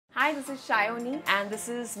Hi, this is Sayani and this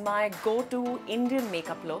is my go-to Indian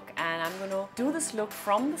makeup look, and I'm gonna do this look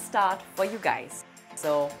from the start for you guys.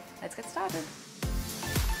 So let's get started.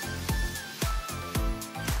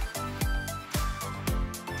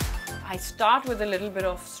 I start with a little bit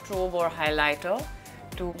of strobe or highlighter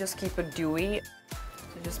to just keep it dewy.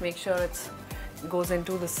 So just make sure it goes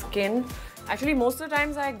into the skin. Actually, most of the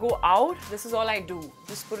times I go out, this is all I do.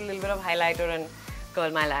 Just put a little bit of highlighter and curl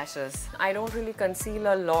my lashes. I don't really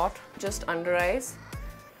conceal a lot, just under eyes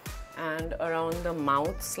and around the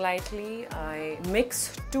mouth slightly. I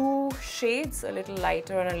mix two shades, a little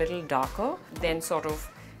lighter and a little darker, then sort of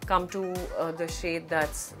come to the shade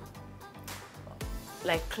that's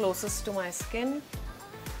like closest to my skin.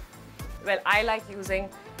 Well, I like using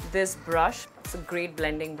this brush. It's a great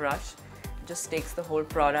blending brush. It just takes the whole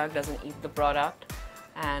product, doesn't eat the product,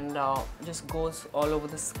 and just goes all over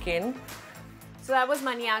the skin. So that was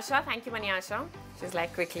Manyasha. Thank you, Manyasha. She's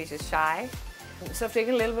like quickly, she's shy. So I've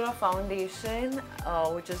taken a little bit of foundation,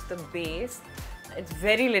 which is the base. It's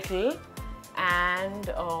very little, and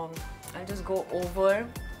I'll just go over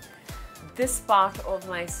this part of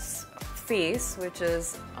my face, which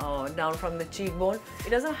is down from the cheekbone. It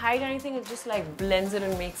doesn't hide anything, it just like blends it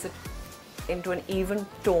and makes it into an even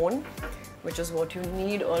tone, which is what you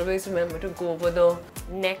need. Always remember to go over the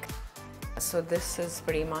neck. So this is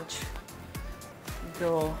pretty much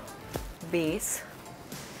the base.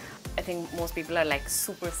 I think most people are like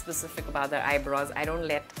super specific about their eyebrows. I don't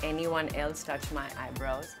let anyone else touch my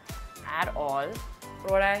eyebrows at all.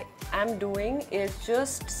 What I am doing is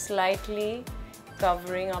just slightly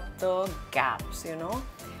covering up the gaps, you know,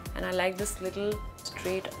 and I like this little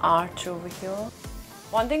straight arch over here.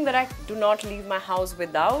 One thing that I do not leave my house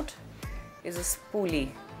without is a spoolie.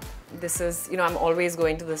 This is, you know, I'm always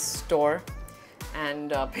going to the store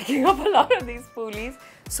and picking up a lot of these spoolies.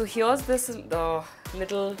 So here's this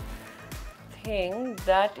little thing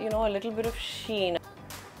that, you know, a little bit of sheen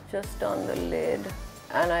just on the lid,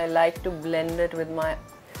 and I like to blend it with my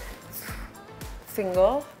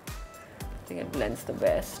finger. I think it blends the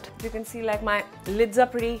best. You can see like my lids are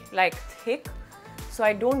pretty like thick, so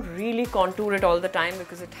I don't really contour it all the time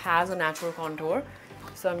because it has a natural contour.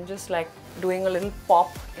 So I'm just like doing a little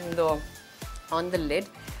pop on the lid.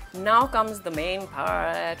 Now comes the main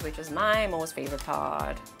part, which is my most favorite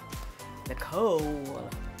part, the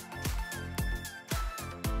kohl.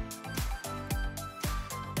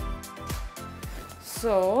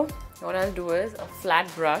 So what I'll do is a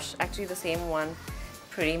flat brush, actually the same one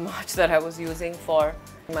pretty much that I was using for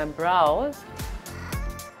my brows.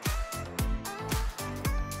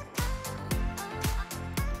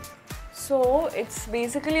 So it's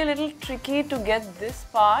basically a little tricky to get this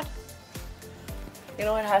part. You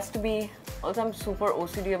know, it has to be, also I'm super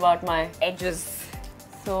OCD about my edges.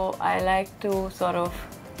 So I like to sort of,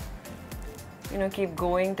 you know, keep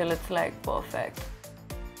going till it's like perfect.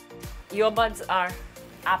 Earbuds are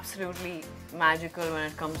absolutely magical when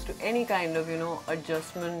it comes to any kind of, you know,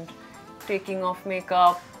 adjustment, taking off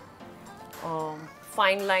makeup,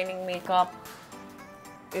 fine lining makeup.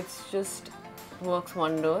 It's just works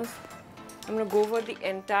wonders. I'm gonna go over the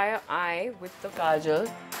entire eye with the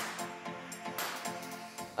kajal.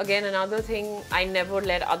 Again, another thing I never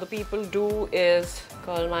let other people do is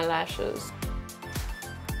curl my lashes.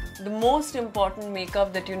 The most important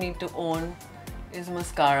makeup that you need to own is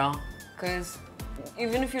mascara, because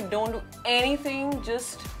even if you don't do anything,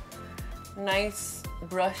 just nice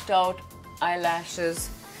brushed out eyelashes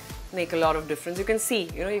make a lot of difference. You can see,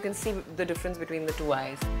 you know, you can see the difference between the two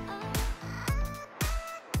eyes.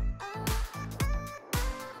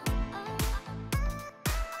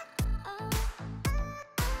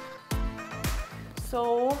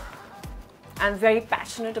 So I'm very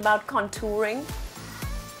passionate about contouring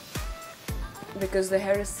because the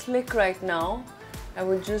hair is slick right now. I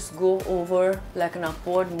would just go over like an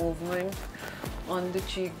upward movement on the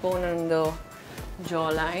cheekbone and the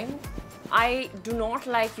jawline. I do not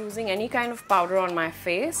like using any kind of powder on my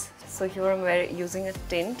face. So here I'm using a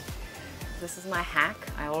tint. This is my hack.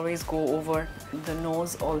 I always go over the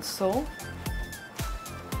nose also.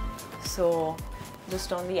 So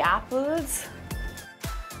just on the apples.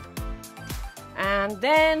 And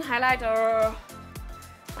then highlighter,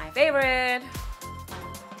 my favorite.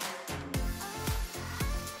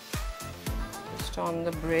 Just on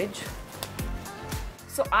the bridge.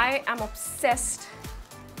 So I am obsessed,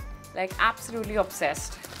 like absolutely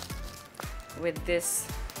obsessed with this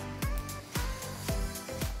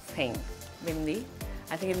thing, bindi.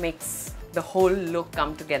 I think it makes the whole look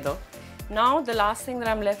come together. Now the last thing that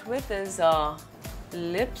I'm left with is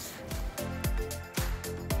lips.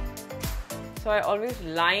 So I always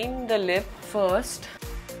line the lip first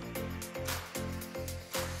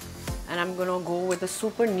And I'm gonna go with a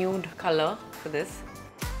super nude color for this.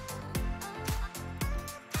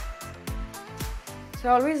 So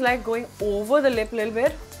I always like going over the lip a little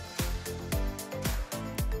bit.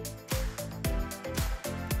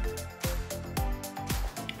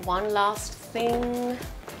 One last thing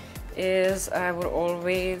is I would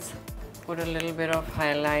always put a little bit of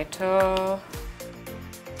highlighter.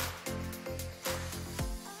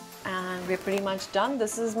 And we're pretty much done.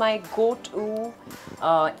 This is my go-to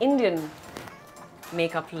Indian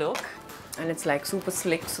makeup look. And it's like super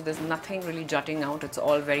slick, so there's nothing really jutting out. It's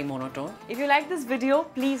all very monotone. If you like this video,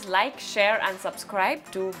 please like, share and subscribe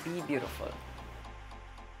to Be Beautiful.